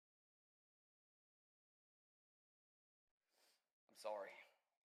Sorry.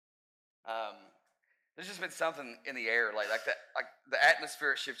 Um, there's just been something in the air, like that, like the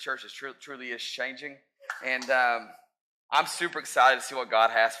atmosphere at Shift Church truly is changing, and I'm super excited to see what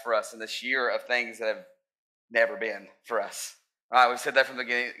God has for us in this year of things that have never been for us. All right, we've said that from the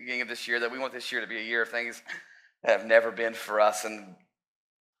beginning of this year that we want this year to be a year of things that have never been for us, and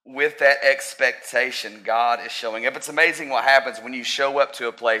with that expectation, God is showing up. It's amazing what happens when you show up to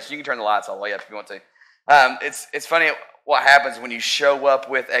a place. You can turn the lights all the way up if you want to. It's funny what happens when you show up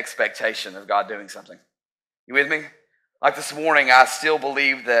with expectation of God doing something. You with me? Like this morning, I still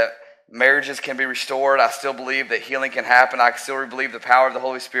believe that marriages can be restored. I still believe that healing can happen. I still believe the power of the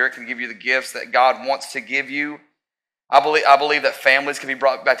Holy Spirit can give you the gifts that God wants to give you. I believe that families can be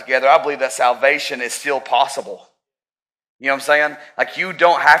brought back together. I believe that salvation is still possible. You know what I'm saying? Like, you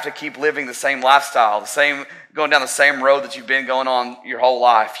don't have to keep living the same lifestyle, going down the same road that you've been going on your whole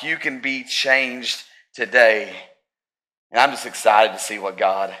life. You can be changed today. And I'm just excited to see what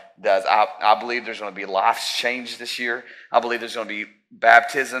God does. I believe there's going to be lives changed this year. I believe there's going to be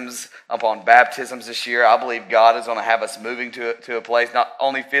baptisms upon baptisms this year. I believe God is going to have us moving to a place, not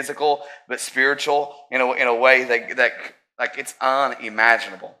only physical, but spiritual in a way that like it's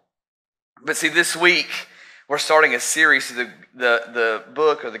unimaginable. But see, this week, we're starting a series through the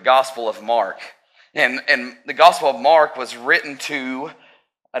book or the Gospel of Mark. And the Gospel of Mark was written to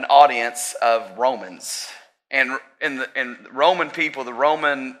an audience of Romans. And Roman people, the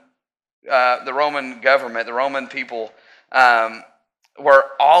Roman government, the Roman people were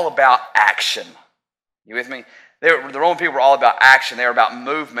all about action. You with me? The Roman people were all about action. They were about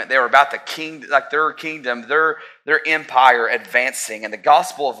movement. They were about the king, like their kingdom, their empire advancing. And the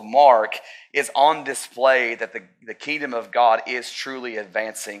Gospel of Mark is on display that the kingdom of God is truly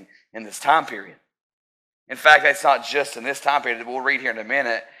advancing in this time period. In fact, it's not just in this time period. We'll read here in a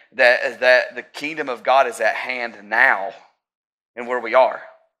minute that the kingdom of God is at hand now and where we are.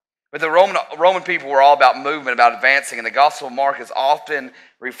 But the Roman people were all about movement, about advancing, and the Gospel of Mark is often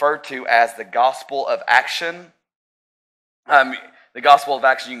referred to as the Gospel of Action. The Gospel of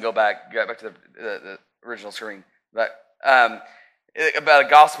Action, you can go back to the original screen. But about a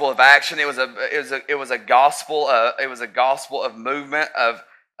Gospel of Action, it was a gospel of movement,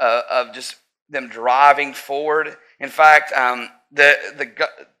 of just them driving forward. In fact,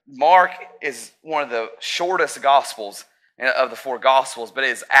 Mark is one of the shortest Gospels of the four Gospels, but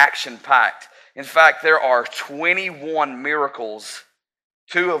it is action-packed. In fact, there are 21 miracles,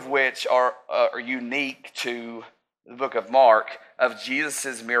 2 of which are unique to the book of Mark, of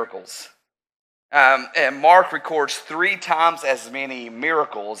Jesus' miracles. And Mark records 3 times as many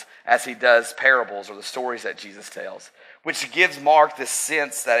miracles as he does parables or the stories that Jesus tells, which gives Mark this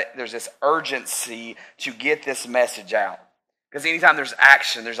sense that there's this urgency to get this message out. Because anytime there's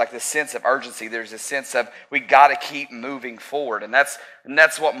action, there's like this sense of urgency. There's this sense of we got to keep moving forward. And that's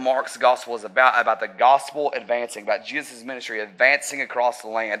what Mark's gospel is about the gospel advancing, about Jesus' ministry advancing across the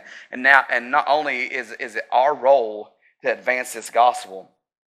land. And not only is it our role to advance this gospel,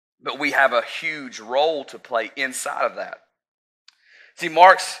 but we have a huge role to play inside of that. See,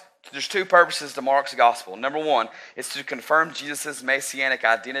 there's 2 purposes to Mark's gospel. Number 1 is to confirm Jesus' messianic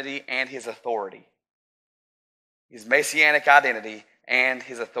identity and his authority. His messianic identity and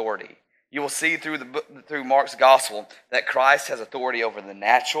his authority. You will see through Mark's gospel that Christ has authority over the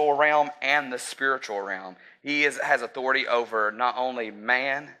natural realm and the spiritual realm. He has authority over not only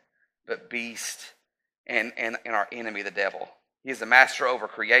man, but beast and our enemy, the devil. He is the master over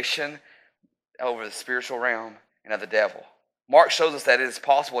creation, over the spiritual realm, and of the devil. Mark shows us that it is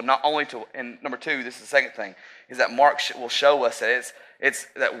possible not only to, and number 2, this is the second thing, is that Mark will show us that it's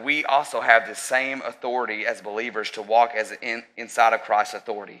that we also have the same authority as believers to walk as inside of Christ's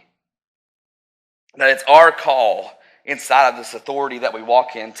authority. That it's our call inside of this authority that we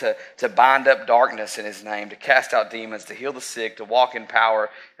walk in to bind up darkness in his name, to cast out demons, to heal the sick, to walk in power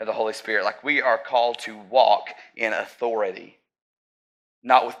of the Holy Spirit. Like, we are called to walk in authority,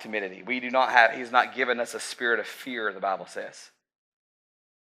 not with timidity. He's not given us a spirit of fear, the Bible says,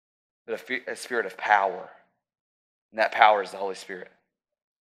 but a spirit of power. And that power is the Holy Spirit.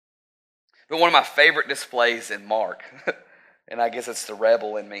 But one of my favorite displays in Mark, and I guess it's the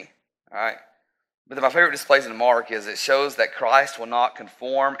rebel in me, all right? But my favorite displays in Mark is it shows that Christ will not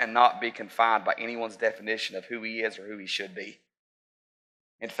conform and not be confined by anyone's definition of who he is or who he should be.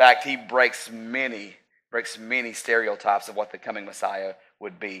 In fact, he breaks many stereotypes of what the coming Messiah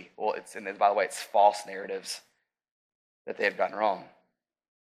would be. Well, and by the way, it's false narratives that they have gotten wrong.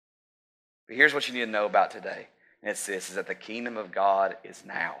 But here's what you need to know about today, and it's this, is that the kingdom of God is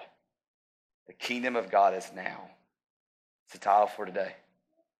now. The kingdom of God is now. It's the title for today.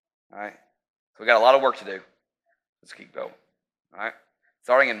 All right? So we got a lot of work to do. Let's keep going. All right?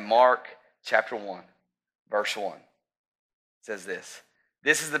 Starting in Mark chapter 1, verse 1. It says this.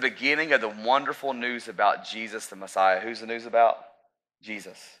 This is the beginning of the wonderful news about Jesus the Messiah. Who's the news about?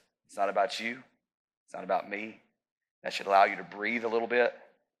 Jesus. It's not about you. It's not about me. That should allow you to breathe a little bit.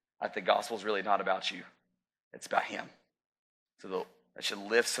 Like the gospel is really not about you. It's about him. So that should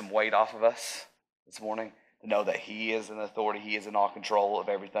lift some weight off of us this morning to know that he is in authority. He is in all control of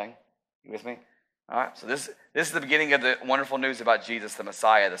everything. You with me? All right. So this is the beginning of the wonderful news about Jesus, the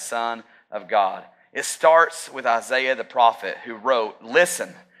Messiah, the Son of God. It starts with Isaiah the prophet who wrote,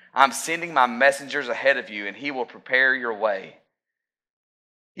 "Listen, I'm sending my messengers ahead of you, and he will prepare your way.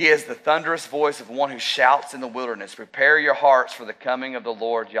 He is the thunderous voice of one who shouts in the wilderness, prepare your hearts for the coming of the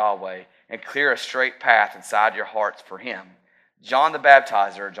Lord Yahweh, and clear a straight path inside your hearts for him." John the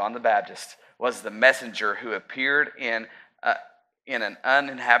Baptizer, John the Baptist, was the messenger who appeared in an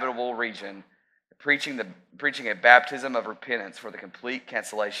uninhabitable region, preaching a baptism of repentance for the complete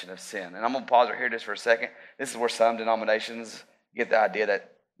cancellation of sin. And I'm going to pause right here just for a second. This is where some denominations get the idea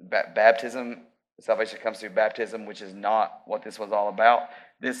that baptism, salvation comes through baptism, which is not what this was all about.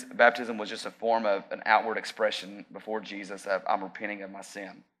 This baptism was just a form of an outward expression before Jesus of I'm repenting of my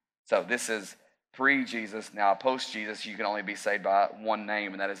sin. So this is pre-Jesus. Now post-Jesus, you can only be saved by one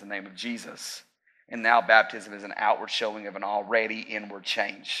name, and that is the name of Jesus. And now baptism is an outward showing of an already inward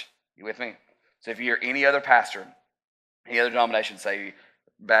change. You with me? So if you hear any other pastor, any other denomination say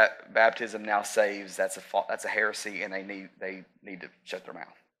baptism now saves, that's a heresy, and they need to shut their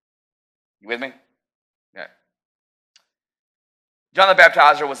mouth. You with me? Okay. John the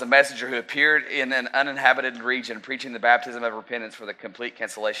Baptizer was a messenger who appeared in an uninhabited region preaching the baptism of repentance for the complete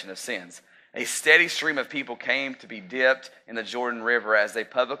cancellation of sins. A steady stream of people came to be dipped in the Jordan River as they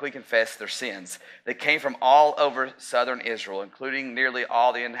publicly confessed their sins. They came from all over southern Israel, including nearly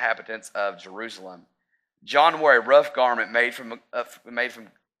all the inhabitants of Jerusalem. John wore a rough garment made from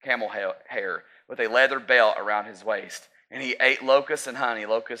camel hair with a leather belt around his waist, and he ate locusts and honey.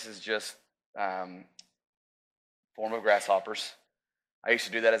 Locusts is just form of grasshoppers. I used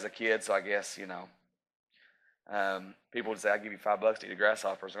to do that as a kid, so I guess, people would say, "I'll give you $5 to eat a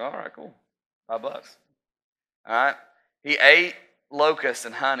grasshopper." So, all right, cool. $5. All right. He ate locusts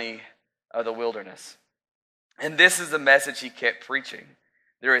and honey of the wilderness. And this is the message he kept preaching.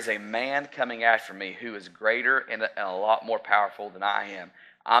 There is a man coming after me who is greater and a lot more powerful than I am.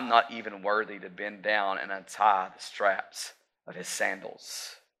 I'm not even worthy to bend down and untie the straps of his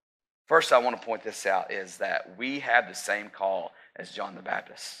sandals. First, I want to point this out is that we have the same call as John the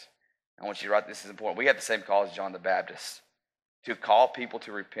Baptist. I want you to write this is important. We have the same call as John the Baptist, to call people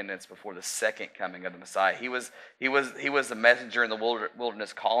to repentance before the second coming of the Messiah. He was the messenger in the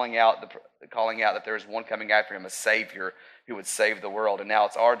wilderness calling out that there is one coming after him, a Savior who would save the world. And now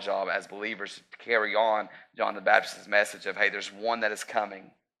it's our job as believers to carry on John the Baptist's message of, hey, there's one that is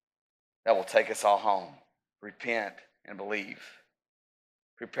coming that will take us all home. Repent and believe.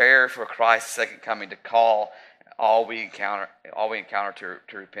 Prepare for Christ's second coming to call all we encounter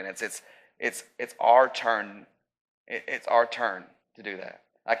to repentance. It's our turn. It's our turn to do that.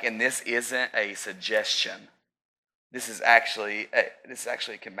 And this isn't a suggestion. This is actually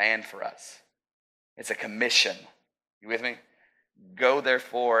a command for us. It's a commission. You with me? Go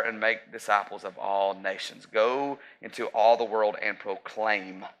therefore and make disciples of all nations. Go into all the world and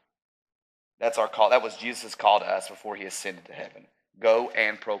proclaim. That's our call. That was Jesus' call to us before he ascended to heaven. Go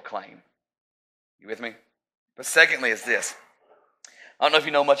and proclaim. You with me? But secondly is this. I don't know if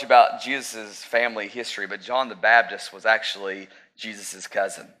you know much about Jesus' family history, but John the Baptist was actually Jesus'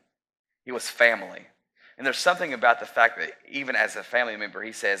 cousin. He was family. And there's something about the fact that even as a family member,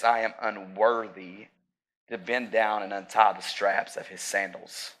 he says, I am unworthy to bend down and untie the straps of his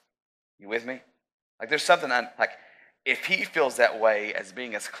sandals. You with me? There's something, if he feels that way as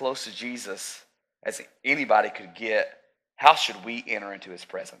being as close to Jesus as anybody could get, how should we enter into his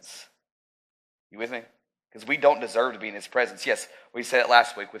presence? You with me? Because we don't deserve to be in his presence. Yes, we said it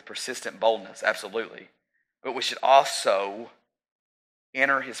last week with persistent boldness, absolutely. But we should also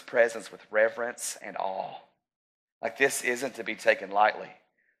enter his presence with reverence and awe. This isn't to be taken lightly.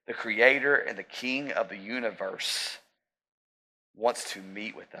 The Creator and the King of the universe wants to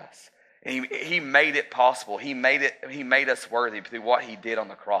meet with us. And he made it possible. He made us worthy through what he did on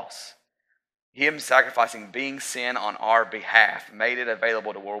the cross. Him sacrificing, being sin on our behalf, made it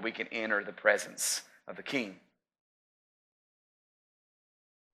available to where we can enter the presence of the King.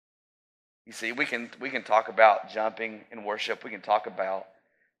 You see, we can talk about jumping in worship. We can talk about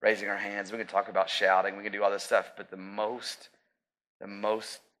raising our hands. We can talk about shouting. We can do all this stuff. But the most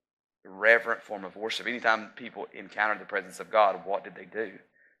reverent form of worship, anytime people encountered the presence of God, what did they do?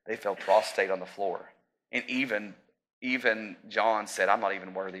 They fell prostrate on the floor. And even even John said, I'm not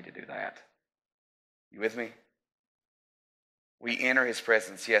even worthy to do that. You with me? We enter his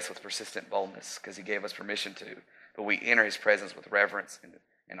presence, yes, with persistent boldness because he gave us permission to. But we enter his presence with reverence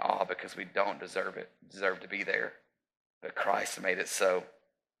and awe because we don't deserve to be there. But Christ made it so.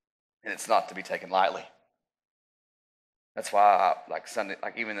 And it's not to be taken lightly. That's why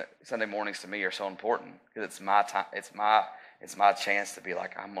even Sunday mornings to me are so important because it's my time. It's my chance to be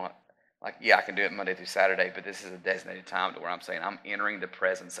like, I can do it Monday through Saturday, but this is a designated time to where I'm saying I'm entering the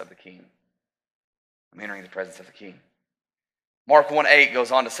presence of the King. I'm entering the presence of the King. Mark 1:8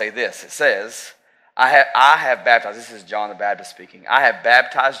 goes on to say this. It says, I have baptized, this is John the Baptist speaking, I have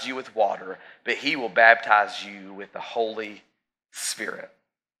baptized you with water, but he will baptize you with the Holy Spirit.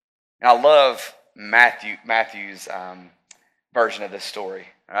 And I love Matthew's version of this story.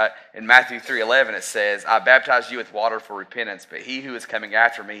 Right? In Matthew 3:11 it says, I baptize you with water for repentance, but he who is coming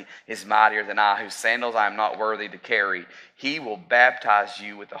after me is mightier than I, whose sandals I am not worthy to carry. He will baptize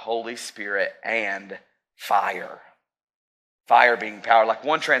you with the Holy Spirit and fire. Fire being power. Like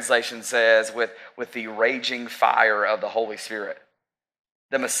one translation says, with the raging fire of the Holy Spirit.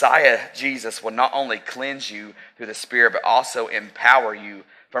 The Messiah, Jesus, will not only cleanse you through the Spirit, but also empower you.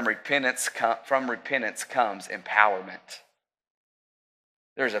 From repentance comes empowerment.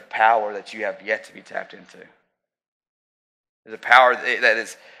 There's a power that you have yet to be tapped into. There's a power that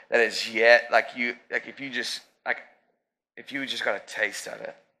is yet if you just got a taste of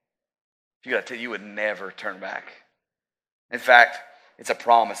it, you would never turn back. In fact, it's a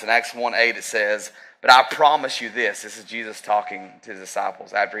promise. In Acts 1:8 it says, but I promise you this. This is Jesus talking to his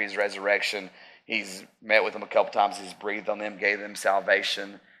disciples. After his resurrection, he's met with them a couple times. He's breathed on them, gave them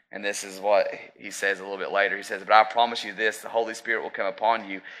salvation. And this is what he says a little bit later. He says, but I promise you this, the Holy Spirit will come upon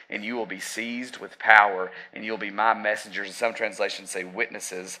you, and you will be seized with power, and you'll be my messengers. And some translations say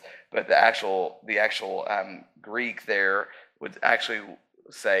witnesses, but the actual Greek there would actually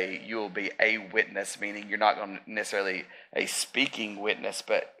say you will be a witness, meaning you're not going to necessarily a speaking witness,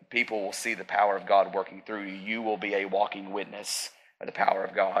 but people will see the power of God working through you. You will be a walking witness of the power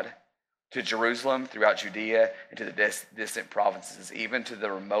of God. To Jerusalem, throughout Judea, and to the distant provinces, even to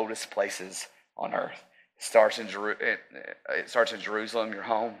the remotest places on earth. It starts in Jerusalem, your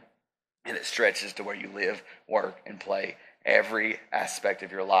home, and it stretches to where you live, work, and play. Every aspect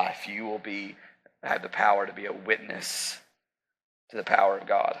of your life, you will have the power to be a witness to the power of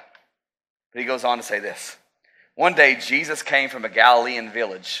God. But he goes on to say this. One day, Jesus came from a Galilean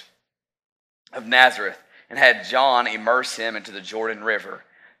village of Nazareth and had John immerse him into the Jordan River.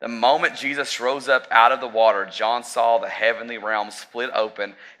 The moment Jesus rose up out of the water, John saw the heavenly realm split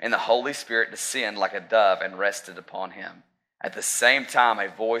open and the Holy Spirit descend like a dove and rested upon him. At the same time, a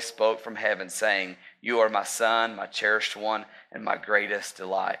voice spoke from heaven saying, you are my son, my cherished one, and my greatest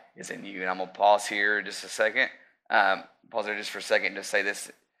delight is in you. And I'm going to pause here just a second. To say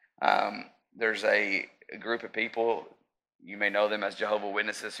this. There's a group of people, you may know them as Jehovah's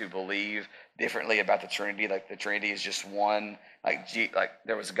Witnesses, who believe differently about the Trinity. Like the Trinity is just one. Like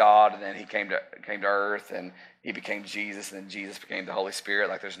there was God, and then he came to earth, and he became Jesus, and then Jesus became the Holy Spirit.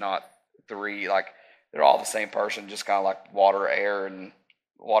 Like there's not three. Like they're all the same person, just kind of like water, air, and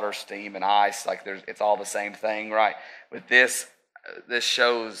water, steam, and ice. Like it's all the same thing, right? But this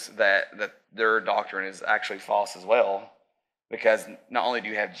shows that their doctrine is actually false as well. Because not only do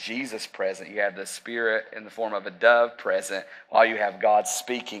you have Jesus present, you have the Spirit in the form of a dove present while you have God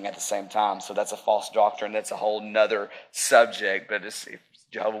speaking at the same time. So that's a false doctrine. That's a whole nother subject. But if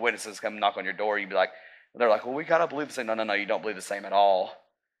Jehovah's Witnesses come knock on your door, they're like, well, we gotta believe the same. No, you don't believe the same at all.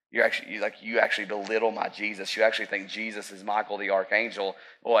 You actually belittle my Jesus. You actually think Jesus is Michael the archangel.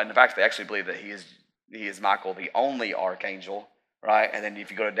 Well, in fact, they actually believe that he is Michael the only archangel, right? And then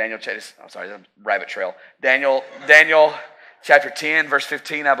if you go to Daniel, rabbit trail. Daniel. Chapter 10, verse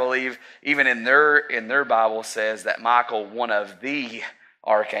 15, I believe, even in their Bible says that Michael, one of the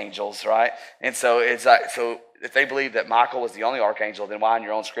archangels, right? And so it's like, so if they believe that Michael was the only archangel, then why in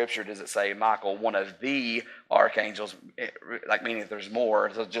your own scripture does it say Michael, one of the archangels? Like meaning there's more.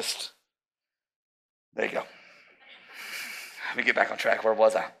 So just, there you go. Let me get back on track. Where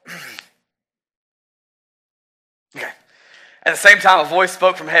was I? Okay. At the same time, a voice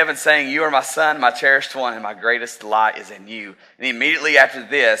spoke from heaven saying, you are my son, my cherished one, and my greatest delight is in you. And immediately after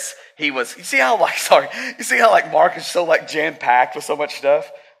this, you see how Mark is so jam-packed with so much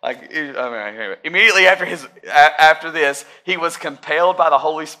stuff? Immediately after this, he was compelled by the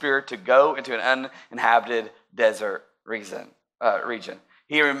Holy Spirit to go into an uninhabited desert region.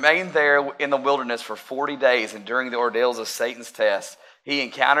 He remained there in the wilderness for 40 days, and during the ordeals of Satan's test, he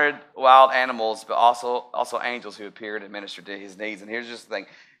encountered wild animals, but also angels who appeared and ministered to his needs. And here's just the thing.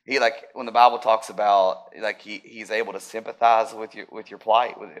 He like when the Bible talks about like he's able to sympathize with your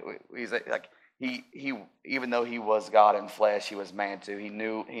plight. He's like he even though he was God in flesh, he was man too. He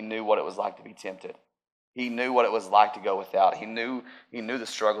knew what it was like to be tempted. He knew what it was like to go without. He knew the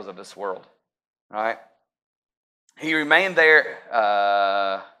struggles of this world. Right? He remained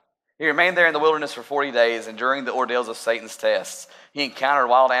there. He remained there in the wilderness for 40 days, and during the ordeals of Satan's tests, he encountered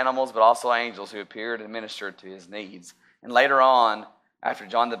wild animals, but also angels who appeared and ministered to his needs. And later on, after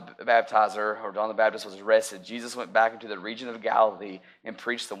John the Baptizer, or John the Baptist, was arrested, Jesus went back into the region of Galilee and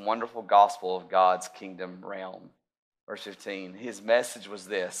preached the wonderful gospel of God's kingdom realm. Verse 15, his message was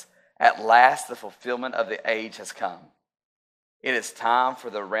this: at last the fulfillment of the age has come. It is time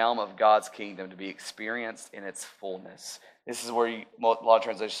for the realm of God's kingdom to be experienced in its fullness. This is where a lot of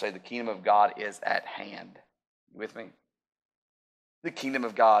translations say the kingdom of God is at hand. You with me? The kingdom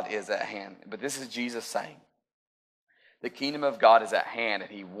of God is at hand. But this is Jesus saying, the kingdom of God is at hand,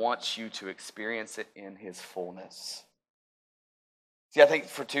 and he wants you to experience it in his fullness. See, I think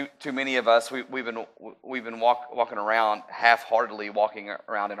for too many of us, we've been walking around half-heartedly, walking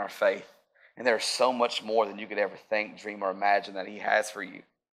around in our faith. And there's so much more than you could ever think, dream, or imagine that he has for you.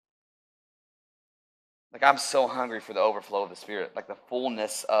 Like, I'm so hungry for the overflow of the Spirit, like the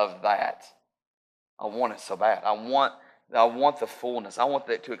fullness of that. I want it so bad. I want the fullness. I want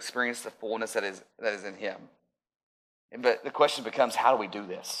to experience the fullness that is in him. But the question becomes, how do we do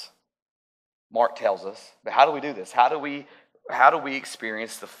this? Mark tells us, but how do we do this? How do we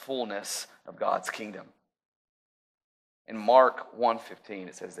experience the fullness of God's kingdom? In Mark 1:15,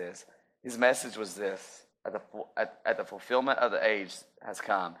 it says this. His message was this: at the fulfillment of the age has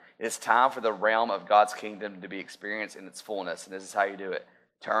come. It is time for the realm of God's kingdom to be experienced in its fullness. And this is how you do it.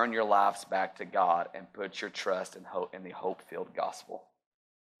 Turn your lives back to God and put your trust in the hope-filled gospel.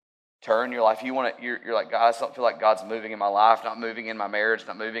 Turn your life. You're like, God, I don't feel like God's moving in my life, not moving in my marriage,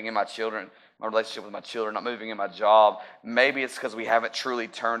 not moving in my children, my relationship with my children, not moving in my job. Maybe it's because we haven't truly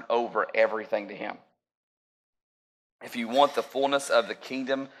turned over everything to him. If you want the fullness of the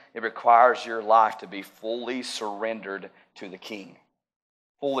kingdom, it requires your life to be fully surrendered to the King.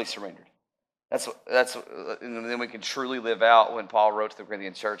 Fully surrendered. And then we can truly live out when Paul wrote to the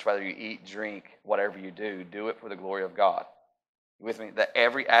Corinthian church, whether you eat, drink, whatever you do it for the glory of God. You with me? That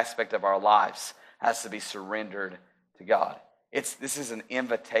every aspect of our lives has to be surrendered to God. This is an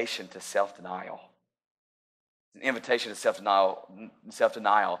invitation to self-denial. It's an invitation to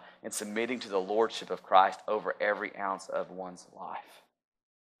self-denial and submitting to the lordship of Christ over every ounce of one's life.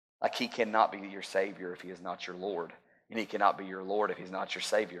 Like, he cannot be your Savior if he is not your Lord. And he cannot be your Lord if he's not your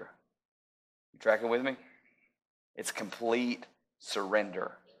Savior. You tracking with me? It's complete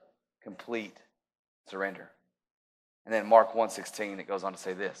surrender. Complete surrender. And then Mark 1:16, it goes on to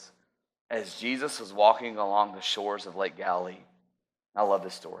say this. As Jesus was walking along the shores of Lake Galilee, I love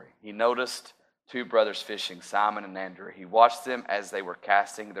this story. He noticed two brothers fishing, Simon and Andrew. He watched them as they were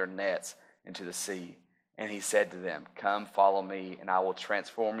casting their nets into the sea. And he said to them, come follow me, and I will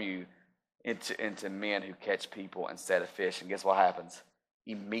transform you into men who catch people instead of fish. And guess what happens?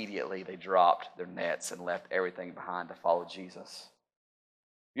 Immediately they dropped their nets and left everything behind to follow Jesus.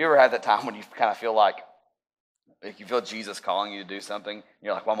 You ever had that time when you kind of feel like you feel Jesus calling you to do something, and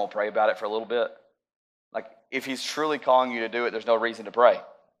you're like, well, I'm going to pray about it for a little bit? Like, if he's truly calling you to do it, there's no reason to pray.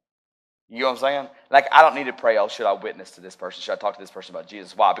 You know what I'm saying? Like, I don't need to pray, oh, should I witness to this person? Should I talk to this person about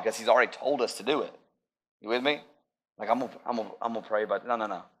Jesus? Why? Because he's already told us to do it. You with me? Like, I'm gonna pray about it.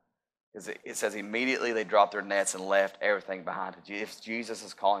 No. Because it says immediately they dropped their nets and left everything behind. If Jesus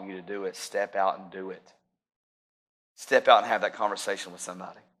is calling you to do it, step out and do it. Step out and have that conversation with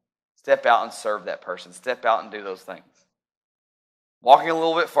somebody. Step out and serve that person. Step out and do those things. Walking a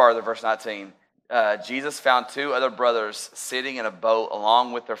little bit farther, verse 19, Jesus found two other brothers sitting in a boat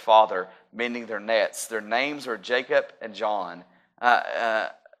along with their father, mending their nets. Their names were Jacob and John.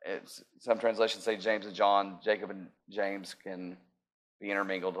 Some translations say James and John. Jacob and James can be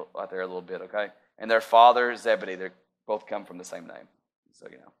intermingled out there a little bit, okay? And their father, Zebedee, they both come from the same name, so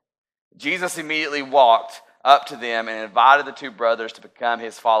you know. Jesus immediately walked up to them and invited the two brothers to become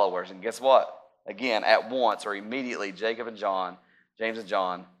his followers. And guess what? Again, at once or immediately, James and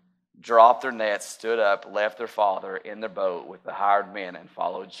John, dropped their nets, stood up, left their father in their boat with the hired men, and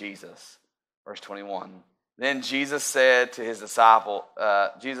followed Jesus. Verse 21. Then Jesus and his disciples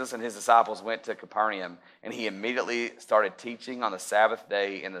went to Capernaum, and he immediately started teaching on the Sabbath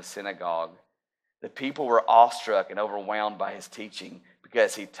day in the synagogue. The people were awestruck and overwhelmed by his teaching,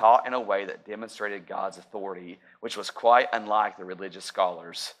 because he taught in a way that demonstrated God's authority, which was quite unlike the religious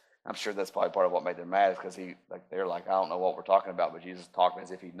scholars. I'm sure that's probably part of what made them mad, because they're like, I don't know what we're talking about, but Jesus is talking as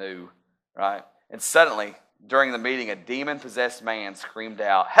if he knew, right? And suddenly, during the meeting, a demon-possessed man screamed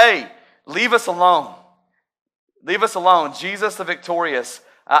out, "Hey, leave us alone. Leave us alone. Jesus the victorious,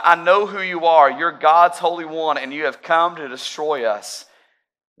 I know who you are. You're God's Holy One, and you have come to destroy us.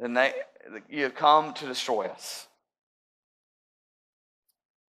 You have come to destroy us."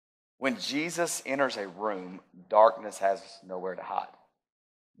 When Jesus enters a room, darkness has nowhere to hide.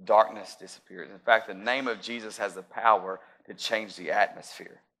 Darkness disappears. In fact, the name of Jesus has the power to change the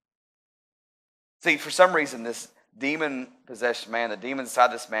atmosphere. See, for some reason, this demon-possessed man, the demons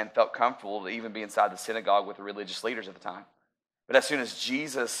inside this man felt comfortable to even be inside the synagogue with the religious leaders at the time. But as soon as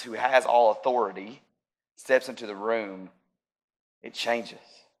Jesus, who has all authority, steps into the room, it changes.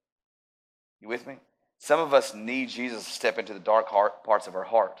 You with me? Some of us need Jesus to step into the dark parts of our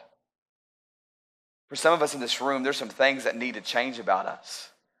heart. For some of us in this room, there's some things that need to change about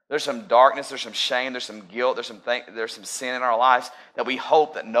us. There's some darkness, there's some shame, there's some guilt, there's some sin in our lives that we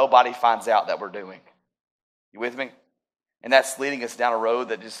hope that nobody finds out that we're doing. You with me? And that's leading us down a road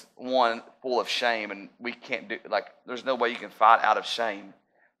that just, one, full of shame, and we can't do, there's no way you can fight out of shame.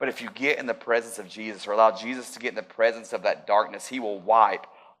 But if you get in the presence of Jesus, or allow Jesus to get in the presence of that darkness, he will wipe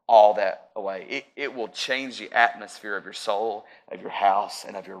all that away. It will change the atmosphere of your soul, of your house,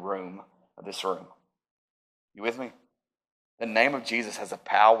 and of your room, of this room. You with me? The name of Jesus has a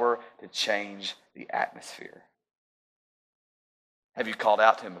power to change the atmosphere. Have you called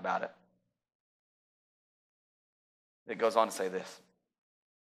out to him about it? It goes on to say this.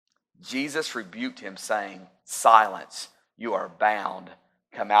 Jesus rebuked him, saying, "Silence, you are bound,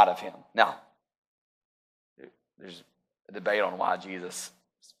 come out of him." Now, there's a debate on why Jesus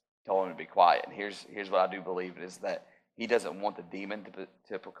told him to be quiet. And here's what I do believe is that he doesn't want the demon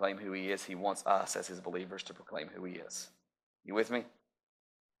to proclaim who he is. He wants us as his believers to proclaim who he is. You with me?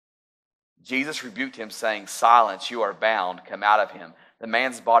 Jesus rebuked him, saying, "Silence, you are bound, come out of him." The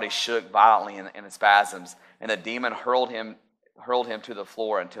man's body shook violently in spasms, and the demon hurled him to the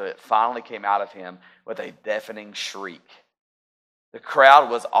floor until it finally came out of him with a deafening shriek. The crowd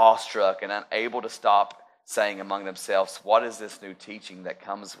was awestruck and unable to stop saying among themselves, "What is this new teaching that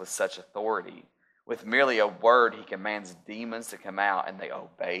comes with such authority? With merely a word, he commands demons to come out, and they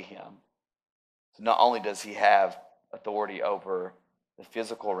obey him." So not only does he have authority over the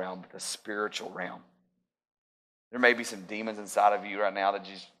physical realm, but the spiritual realm. There may be some demons inside of you right now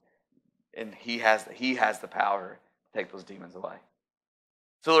and he has the power to take those demons away.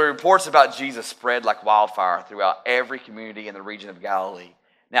 So the reports about Jesus spread like wildfire throughout every community in the region of Galilee.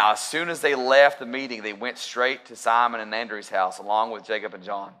 Now, as soon as they left the meeting, they went straight to Simon and Andrew's house, along with Jacob and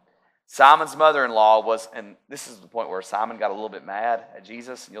John. Simon's mother-in-law was, and this is the point where Simon got a little bit mad at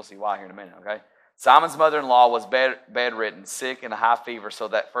Jesus, and you'll see why here in a minute, okay? Simon's mother-in-law was bedridden, sick, and a high fever, so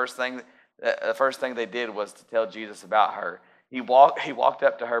the first thing they did was to tell Jesus about her. He walked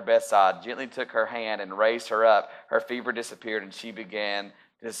up to her bedside, gently took her hand, and raised her up. Her fever disappeared, and she began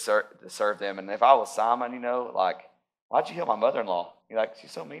to serve them. And if I was Simon, why'd you heal my mother-in-law?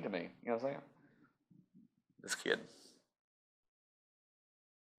 She's so mean to me. You know what I'm saying? This kid.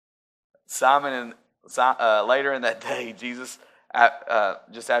 Later in that day, Jesus,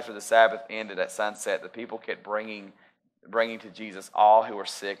 just after the Sabbath ended at sunset, the people kept bringing to Jesus all who were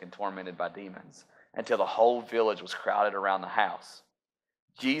sick and tormented by demons, until the whole village was crowded around the house.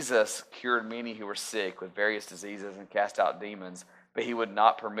 Jesus cured many who were sick with various diseases and cast out demons, but he would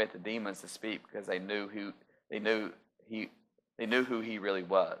not permit the demons to speak because they knew who he really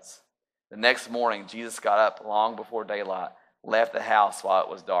was. The next morning, Jesus got up long before daylight, left the house while it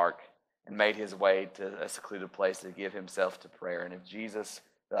was dark, and made his way to a secluded place to give himself to prayer. And if Jesus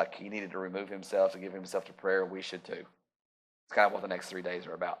he needed to remove himself to give himself to prayer, we should too. It's kind of what the next 3 days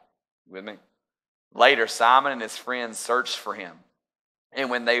are about. You with me? Later, Simon and his friends searched for him. And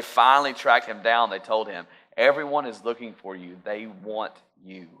when they finally tracked him down, they told him, "Everyone is looking for you. They want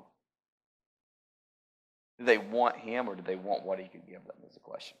you." Do they want him, or do they want what he could give them is the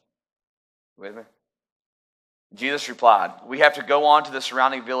question. You with me? Jesus replied, "We have to go on to the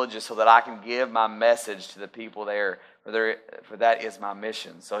surrounding villages so that I can give my message to the people there, for that is my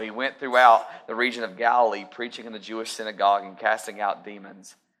mission." So he went throughout the region of Galilee, preaching in the Jewish synagogue and casting out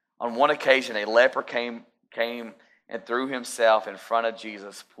demons. On one occasion, a leper came and threw himself in front of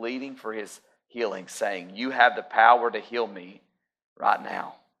Jesus, pleading for his healing, saying, "You have the power to heal me right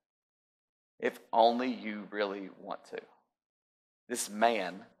now, if only you really want to." This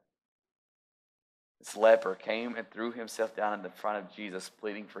leper came and threw himself down in the front of Jesus,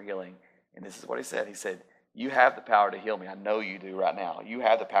 pleading for healing. And this is what he said. He said, "You have the power to heal me. I know you do right now. You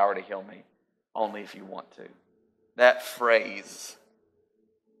have the power to heal me, only if you want to." That phrase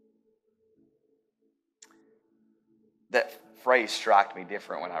struck me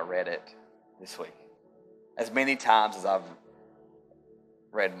different when I read it this week. As many times as I've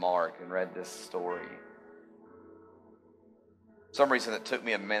read Mark and read this story, for some reason it took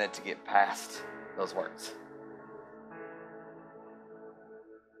me a minute to get past those words.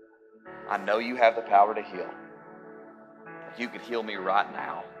 I know you have the power to heal. You could heal me right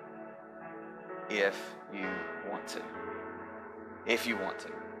now if you want to. If you want to.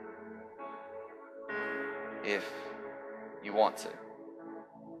 If you want to.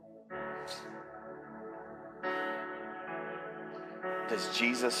 Does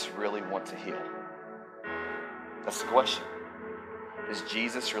Jesus really want to heal? That's the question. Does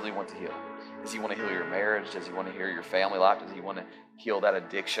Jesus really want to heal? Does he want to heal your marriage? Does he want to heal your family life? Does he want to heal that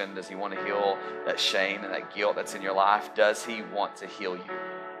addiction? Does he want to heal that shame and that guilt that's in your life? Does he want to heal you?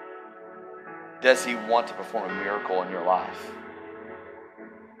 Does he want to perform a miracle in your life?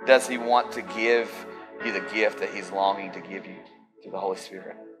 Does he want to give you the gift that he's longing to give you through the Holy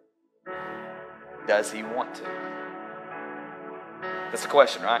Spirit? Does he want to? That's the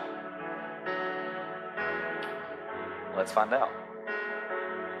question, right? Let's find out.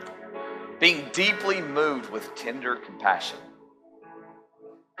 Being deeply moved with tender compassion,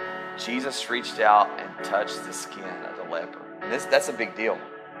 Jesus reached out and touched the skin of the leper. And that's a big deal.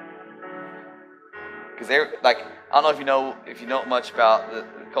 Because they're like, I don't know if you know much about the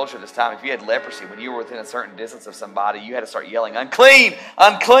culture of this time. If you had leprosy, when you were within a certain distance of somebody, you had to start yelling, unclean,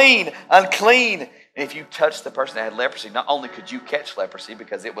 unclean, unclean. And if you touched the person that had leprosy, not only could you catch leprosy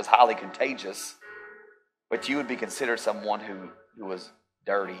because it was highly contagious, but you would be considered someone who was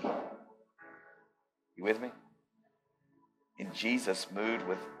dirty. You with me? And Jesus, moved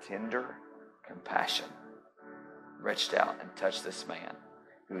with tender compassion, reached out and touched this man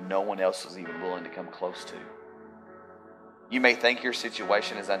who no one else was even willing to come close to. You may think your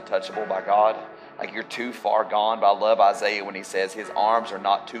situation is untouchable by God, like you're too far gone, but I love Isaiah when he says his arms are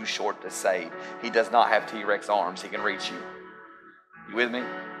not too short to save. He does not have T-Rex arms. He can reach you. You with me?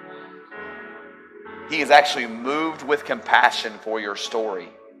 He is actually moved with compassion for your story.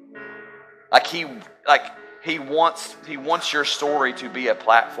 He wants your story to be a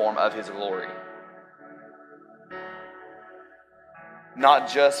platform of his glory. Not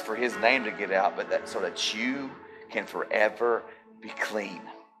just for his name to get out, but so that you can forever be clean.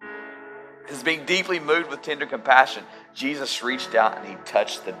 Because being deeply moved with tender compassion, Jesus reached out and he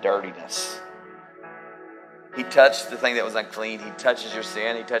touched the dirtiness. He touched the thing that was unclean. He touches your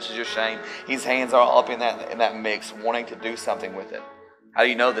sin. He touches your shame. His hands are all up in that mix, wanting to do something with it. How do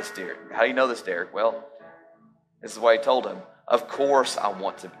you know this, Derek? How do you know this, Derek? Well, this is what he told him. Of course I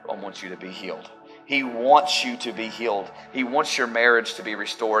want you to be healed. He wants you to be healed. He wants your marriage to be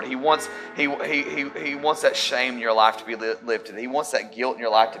restored. He wants that shame in your life to be lifted. He wants that guilt in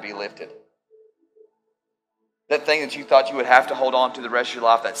your life to be lifted. That thing that you thought you would have to hold on to the rest of your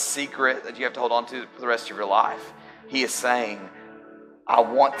life, that secret that you have to hold on to for the rest of your life. He is saying, I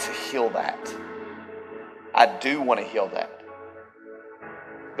want to heal that. I do want to heal that.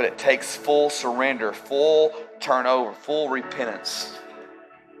 But it takes full surrender, full turnover, full repentance,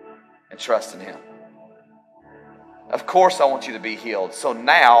 and trust in him. Of course I want you to be healed. So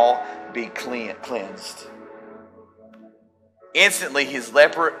now be cleansed. Instantly his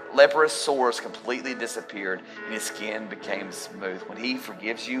leprous sores completely disappeared and his skin became smooth. When he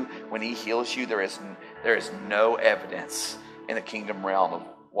forgives you, when he heals you, there is no evidence in the kingdom realm of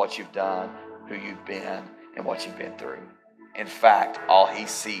what you've done, who you've been, and what you've been through. In fact, all he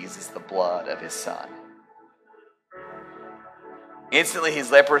sees is the blood of his son. Instantly,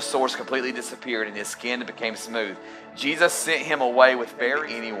 his leprous sores completely disappeared and his skin became smooth. Jesus sent him away with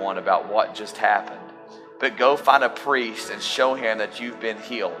very anyone about what just happened. But go find a priest and show him that you've been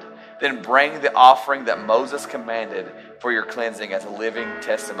healed. Then bring the offering that Moses commanded for your cleansing as a living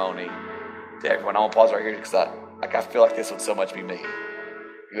testimony to everyone. I'm going to pause right here because I feel like this would so much be me.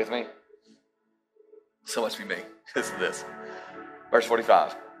 You with me? So much be me. Listen to this. Verse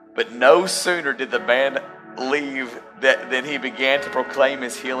 45. But no sooner did the man leave than he began to proclaim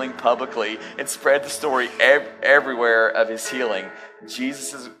his healing publicly and spread the story everywhere of his healing.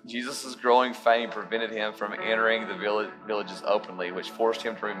 Jesus' growing fame prevented him from entering the villages openly, which forced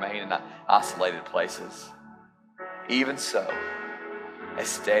him to remain in isolated places. Even so, a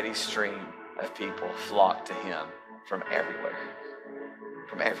steady stream of people flocked to him from everywhere.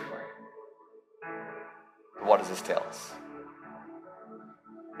 From everywhere. What does this tell us?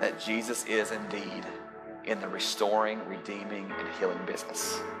 That Jesus is indeed in the restoring, redeeming, and healing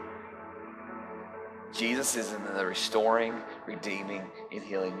business. Jesus is in the restoring, redeeming, and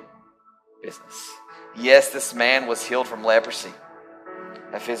healing business. Yes, this man was healed from leprosy,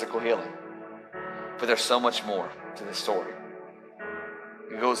 a physical healing. But there's so much more to this story.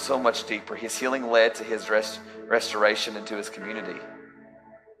 It goes so much deeper. His healing led to his restoration into his community.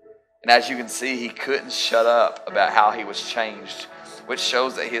 And as you can see, he couldn't shut up about how he was changed, which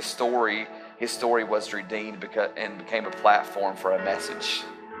shows that his story was redeemed and became a platform for a message.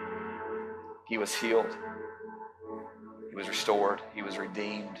 He was healed. He was restored. He was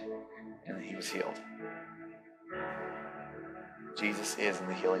redeemed. And he was healed. Jesus is in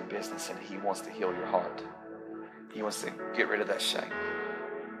the healing business, and he wants to heal your heart. He wants to get rid of that shame.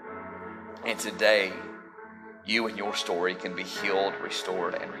 And today, you and your story can be healed,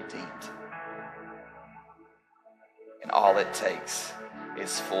 restored, and redeemed. And all it takes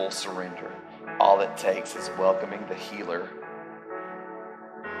is full surrender. All it takes is welcoming the healer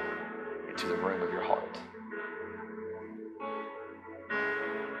into the room of your heart.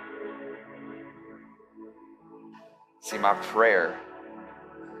 See, my prayer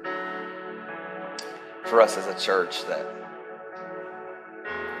for us as a church that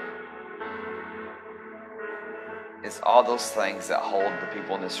is all those things that hold the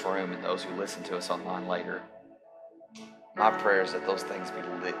people in this room and those who listen to us online later. My prayer is that those things be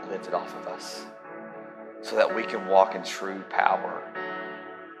lifted off of us so that we can walk in true power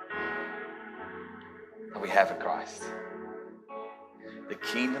that we have in Christ. The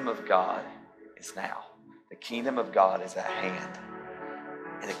kingdom of God is now. The kingdom of God is at hand.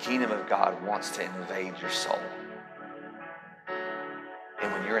 And the kingdom of God wants to invade your soul.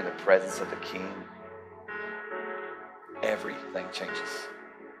 And when you're in the presence of the King, everything changes.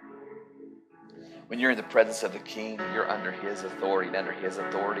 When you're in the presence of the King, you're under his authority. And under his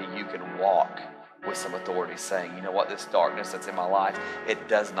authority, you can walk with some authority, saying, you know what, this darkness that's in my life, it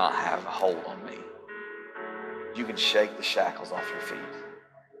does not have a hold on me. You can shake the shackles off your feet.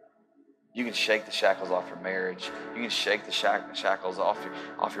 You can shake the shackles off your marriage. You can shake the shackles off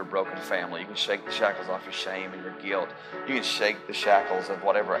your broken family. You can shake the shackles off your shame and your guilt. You can shake the shackles of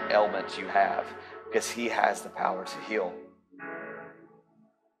whatever ailment you have, because he has the power to heal.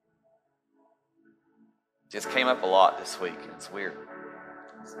 Just came up a lot this week. It's weird.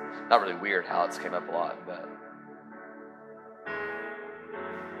 It's not really weird how it's came up a lot, but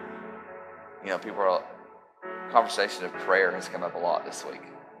conversation of prayer has come up a lot this week.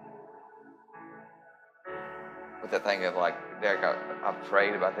 With that thing of like, Derek, I've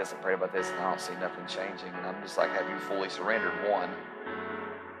prayed about this, and I don't see nothing changing. And I'm just like, have you fully surrendered? One.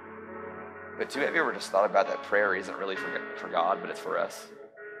 But two, have you ever just thought about that prayer isn't really for God, but it's for us?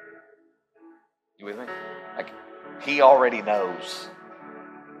 You with me? Like, he already knows.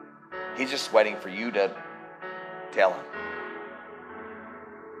 He's just waiting for you to tell him.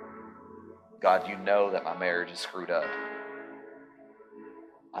 God, you know that my marriage is screwed up.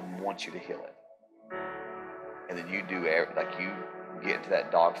 I want you to heal it. And then you get into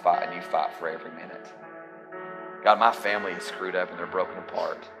that dog fight and you fight for every minute. God, my family is screwed up and they're broken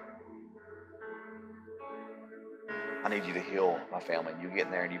apart. I need you to heal my family. You get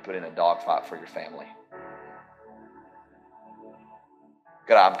in there and you put in a dog fight for your family.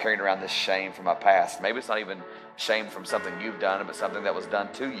 God, I'm carrying around this shame from my past. Maybe it's not even shame from something you've done, but something that was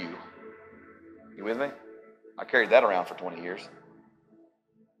done to you. You with me? I carried that around for 20 years.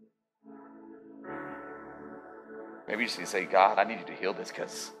 Maybe you just need to say, God, I need you to heal this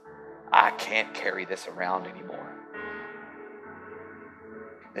because I can't carry this around anymore.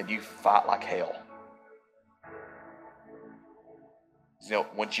 Then you fight like hell.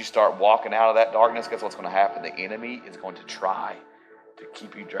 Once you start walking out of that darkness, guess what's going to happen? The enemy is going to try to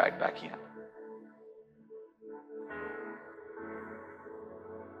keep you dragged back in.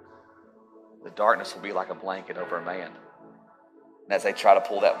 The darkness will be like a blanket over a man. And as they try to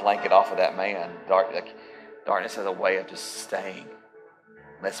pull that blanket off of that man, darkness has a way of just staying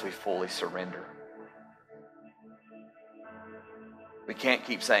unless we fully surrender. We can't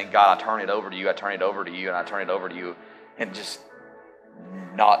keep saying, God, I turn it over to you, I turn it over to you, and I turn it over to you, and just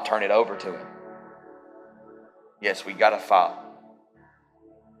not turn it over to him. Yes, we got to fight.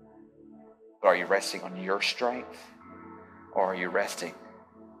 But are you resting on your strength, or are you resting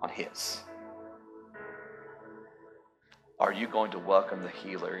on his? Are you going to welcome the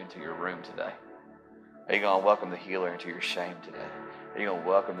healer into your room today? Are you going to welcome the healer into your shame today? Are you going to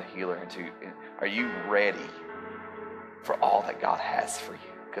welcome the healer are you ready for all that God has for you?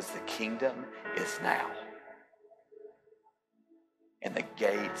 Because the kingdom is now. And the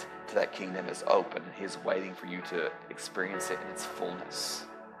gate to that kingdom is open, and he's waiting for you to experience it in its fullness.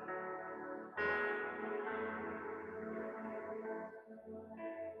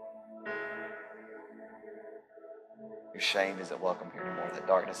 Your shame isn't welcome here anymore. That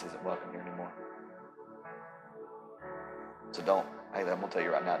darkness isn't welcome here anymore. So I'm going to tell you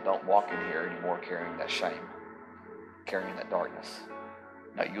right now, don't walk in here anymore carrying that shame, carrying that darkness.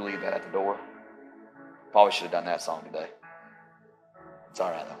 No, you leave that at the door. Probably should have done that song today. It's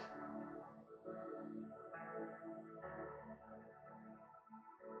all right, though.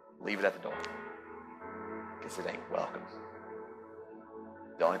 Leave it at the door. Because it ain't welcome.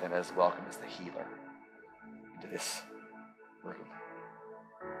 The only thing that is welcome is the healer into this room.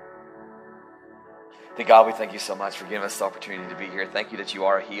 Dear God, we thank you so much for giving us the opportunity to be here. Thank you that you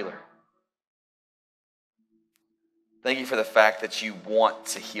are a healer. Thank you for the fact that you want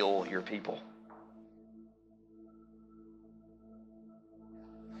to heal your people.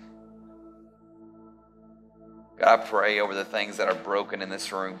 God, I pray over the things that are broken in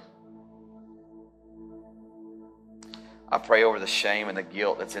this room. I pray over the shame and the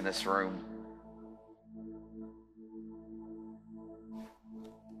guilt that's in this room.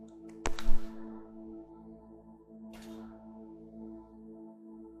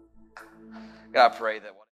 God, I pray that